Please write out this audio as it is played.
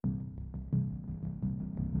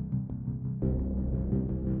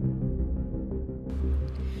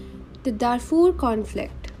The Darfur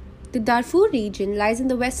Conflict. The Darfur region lies in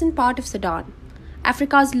the western part of Sudan,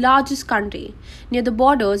 Africa's largest country, near the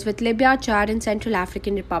borders with Libya, Chad, and Central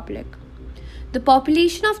African Republic. The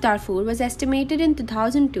population of Darfur was estimated in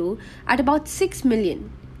 2002 at about 6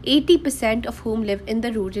 million, 80% of whom live in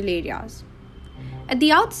the rural areas. At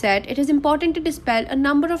the outset, it is important to dispel a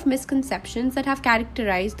number of misconceptions that have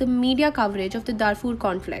characterized the media coverage of the Darfur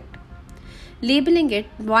conflict. Labeling it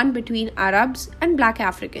one between Arabs and Black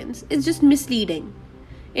Africans is just misleading.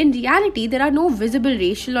 In reality, there are no visible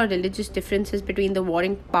racial or religious differences between the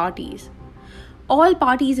warring parties. All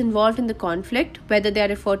parties involved in the conflict, whether they are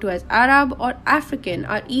referred to as Arab or African,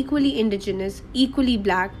 are equally indigenous, equally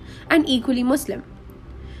black, and equally Muslim.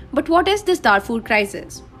 But what is this Darfur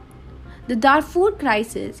crisis? The Darfur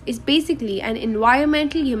crisis is basically an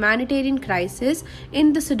environmental humanitarian crisis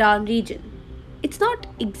in the Sudan region. It's not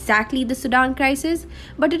exactly the Sudan crisis,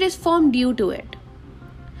 but it is formed due to it.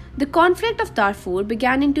 The conflict of Darfur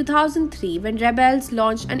began in 2003 when rebels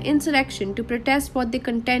launched an insurrection to protest what they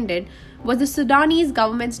contended was the Sudanese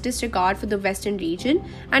government's disregard for the western region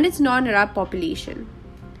and its non-Arab population.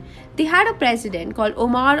 They had a president called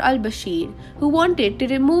Omar al-Bashir who wanted to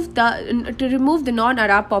remove the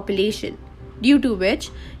non-Arab population, due to which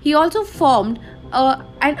he also formed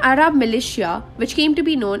an Arab militia which came to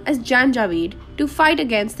be known as Janjaweed to fight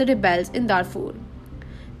against the rebels in Darfur.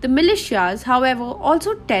 The militias, however,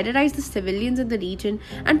 also terrorized the civilians in the region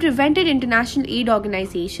and prevented international aid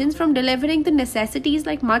organizations from delivering the necessities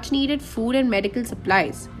like much-needed food and medical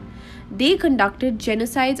supplies. They conducted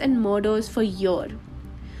genocides and murders for years.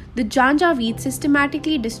 The Janjaweed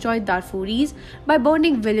systematically destroyed Darfuris by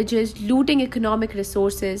burning villages, looting economic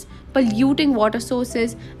resources, polluting water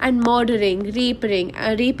sources, and murdering, raping,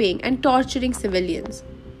 and torturing civilians.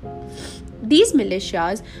 These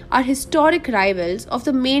militias are historic rivals of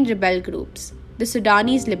the main rebel groups, the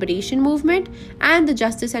Sudanese Liberation Movement and the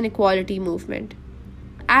Justice and Equality Movement.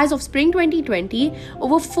 As of spring 2020,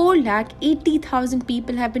 over 480,000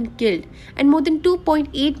 people have been killed and more than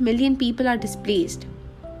 2.8 million people are displaced.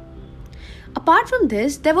 Apart from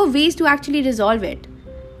this, there were ways to actually resolve it,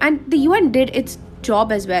 and the UN did its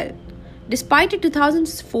job as well. Despite a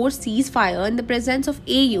 2004 ceasefire and the presence of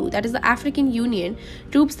AU, that is the African Union,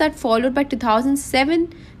 troops that followed by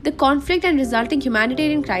 2007, the conflict and resulting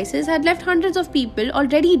humanitarian crisis had left hundreds of people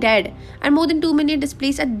already dead and more than 2 million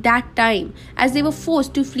displaced at that time as they were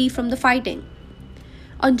forced to flee from the fighting.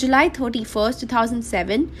 On July 31,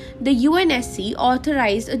 2007, the UNSC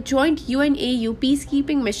authorized a joint UN-AU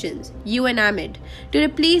peacekeeping missions, UNAMID, to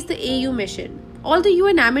replace the AU mission. Although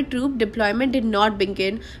UNAMID troop deployment did not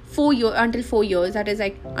begin until 4 years, that is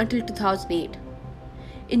until 2008.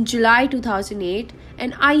 In July 2008,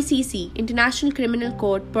 an ICC, International Criminal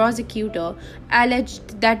Court prosecutor,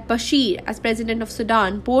 alleged that Bashir, as president of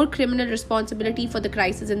Sudan, bore criminal responsibility for the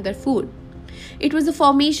crisis in Darfur. It was the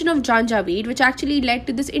formation of Janjaweed which actually led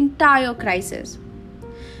to this entire crisis.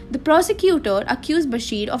 The prosecutor accused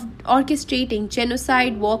Bashir of orchestrating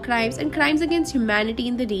genocide, war crimes, and crimes against humanity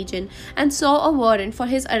in the region and saw a warrant for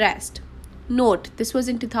his arrest. Note, this was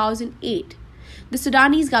in 2008. The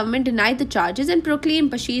Sudanese government denied the charges and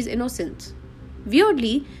proclaimed Bashir's innocence.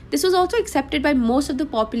 Weirdly, this was also accepted by most of the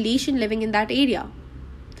population living in that area.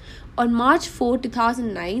 On March 4,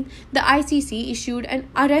 2009, the ICC issued an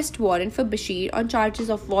arrest warrant for Bashir on charges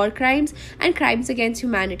of war crimes and crimes against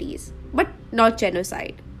humanity, but not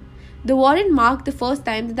genocide. The warrant marked the first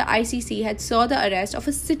time that the ICC had saw the arrest of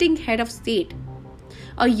a sitting head of state.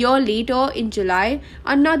 A year later, in July,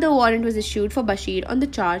 another warrant was issued for Bashir on the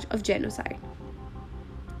charge of genocide.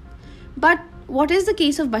 But what is the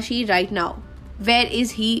case of Bashir right now? Where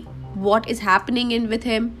is he? What is happening with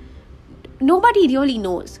him? Nobody really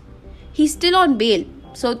knows. He's still on bail,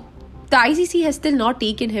 so the ICC has still not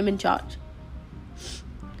taken him in charge.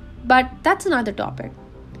 But that's another topic.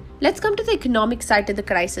 Let's come to the economic side of the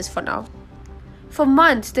crisis for now. For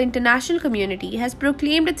months, the international community has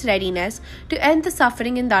proclaimed its readiness to end the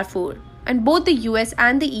suffering in Darfur, and both the US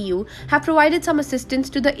and the EU have provided some assistance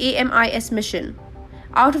to the AMIS mission.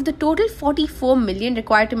 Out of the total 44 million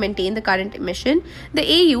required to maintain the current mission, the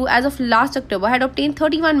AU as of last October had obtained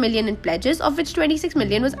 31 million in pledges, of which 26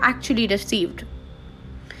 million was actually received.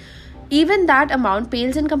 Even that amount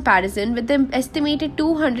pales in comparison with the estimated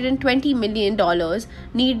 $220 million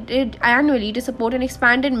needed annually to support an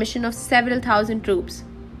expanded mission of several thousand troops.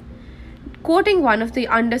 Quoting one of the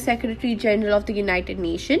Under-Secretary General of the United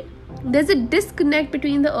Nations, there's a disconnect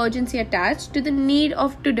between the urgency attached to the need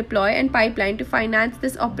to deploy and pipeline to finance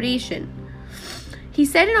this operation. He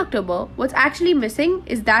said in October, what's actually missing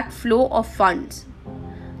is that flow of funds.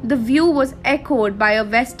 The view was echoed by a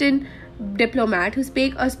Western diplomat who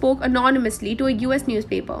spoke anonymously to a US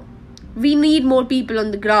newspaper. We need more people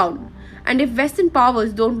on the ground. And if Western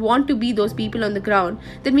powers don't want to be those people on the ground,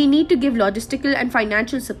 then we need to give logistical and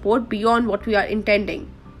financial support beyond what we are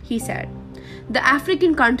intending, he said. The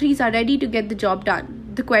African countries are ready to get the job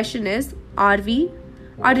done. The question is, are we?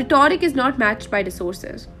 Our rhetoric is not matched by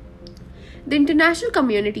resources. The international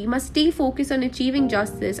community must stay focused on achieving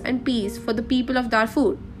justice and peace for the people of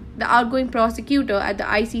Darfur, the outgoing prosecutor at the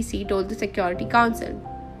ICC told the Security Council.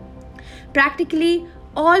 Practically,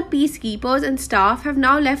 all peacekeepers and staff have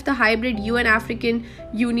now left the hybrid UN African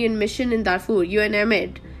Union mission in Darfur,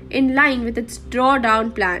 UNAMID, in line with its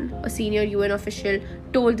drawdown plan, a senior UN official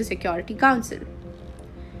told the Security Council.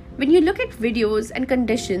 When you look at videos and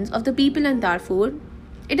conditions of the people in Darfur,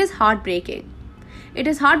 it is heartbreaking. It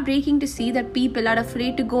is heartbreaking to see that people are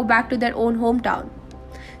afraid to go back to their own hometown.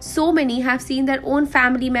 So many have seen their own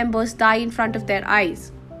family members die in front of their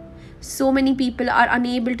eyes. So many people are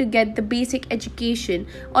unable to get the basic education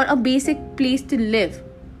or a basic place to live.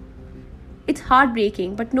 It's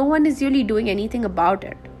heartbreaking, but no one is really doing anything about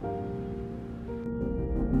it.